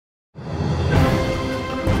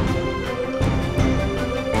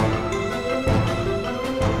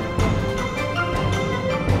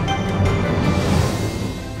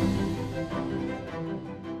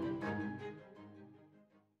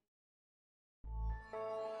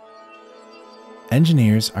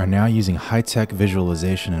Engineers are now using high-tech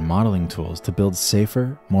visualization and modeling tools to build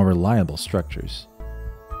safer, more reliable structures.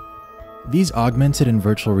 These augmented and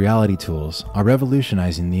virtual reality tools are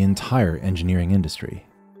revolutionizing the entire engineering industry.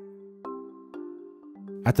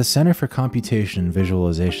 At the Center for Computation and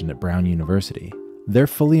Visualization at Brown University, their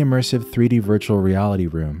fully immersive 3D virtual reality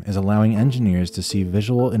room is allowing engineers to see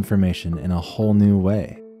visual information in a whole new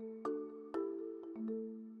way.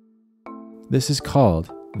 This is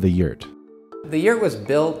called the yurt. The yurt was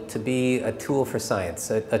built to be a tool for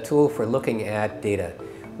science, a tool for looking at data.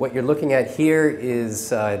 What you're looking at here is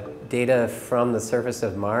data from the surface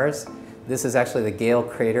of Mars. This is actually the Gale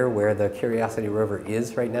crater where the Curiosity rover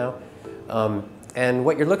is right now. And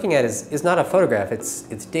what you're looking at is not a photograph,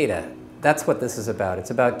 it's data. That's what this is about.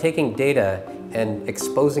 It's about taking data and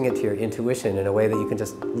exposing it to your intuition in a way that you can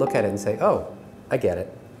just look at it and say, oh, I get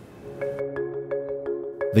it.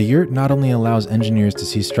 The yurt not only allows engineers to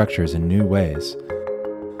see structures in new ways,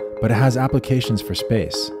 but it has applications for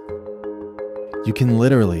space. You can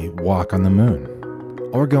literally walk on the moon,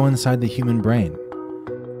 or go inside the human brain,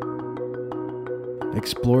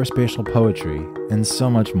 explore spatial poetry, and so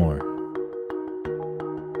much more.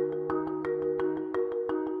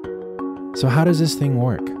 So how does this thing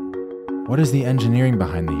work? What is the engineering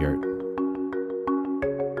behind the yurt?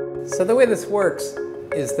 So the way this works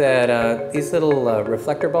is that these little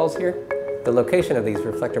reflector balls here, the location of these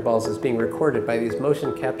reflector balls is being recorded by these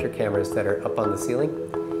motion capture cameras that are up on the ceiling.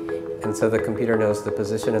 And so the computer knows the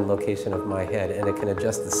position and location of my head, and it can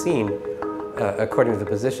adjust the scene according to the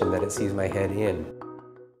position that it sees my head in.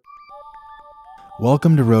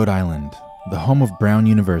 Welcome to Rhode Island, the home of Brown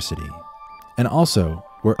University, and also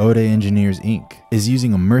where Ode Engineers Inc. is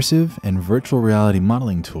using immersive and virtual reality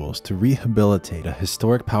modeling tools to rehabilitate a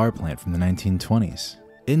historic power plant from the 1920s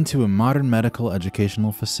into a modern medical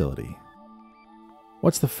educational facility.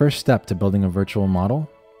 What's the first step to building a virtual model?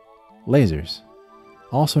 Lasers,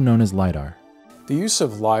 also known as LiDAR. The use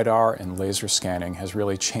of LiDAR and laser scanning has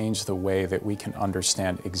really changed the way that we can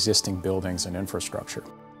understand existing buildings and infrastructure.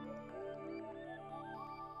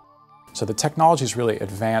 So the technology's really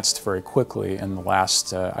advanced very quickly in the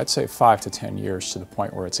last, I'd say 5 to 10 years, to the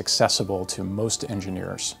point where it's accessible to most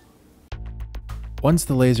engineers. Once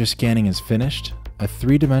the laser scanning is finished, a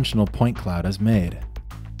three-dimensional point cloud is made,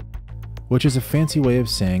 which is a fancy way of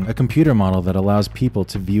saying a computer model that allows people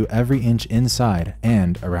to view every inch inside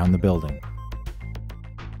and around the building.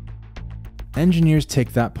 Engineers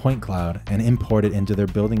take that point cloud and import it into their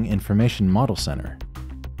Building Information Model Center,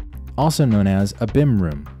 also known as a BIM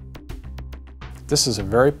room. This is a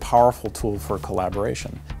very powerful tool for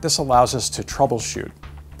collaboration. This allows us to troubleshoot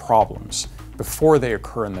problems before they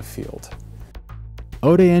occur in the field.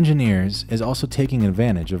 Ode Engineers is also taking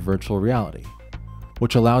advantage of virtual reality,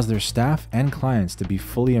 which allows their staff and clients to be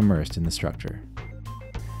fully immersed in the structure.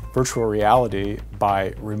 Virtual reality,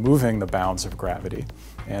 by removing the bounds of gravity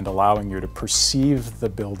and allowing you to perceive the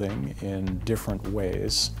building in different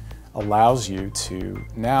ways, allows you to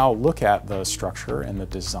now look at the structure and the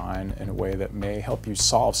design in a way that may help you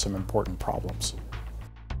solve some important problems.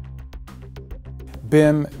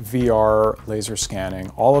 BIM, VR, laser scanning,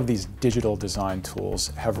 all of these digital design tools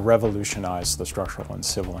have revolutionized the structural and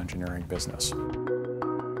civil engineering business.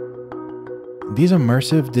 These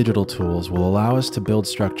immersive digital tools will allow us to build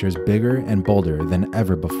structures bigger and bolder than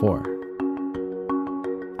ever before.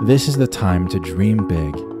 This is the time to dream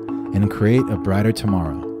big and create a brighter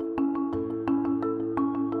tomorrow.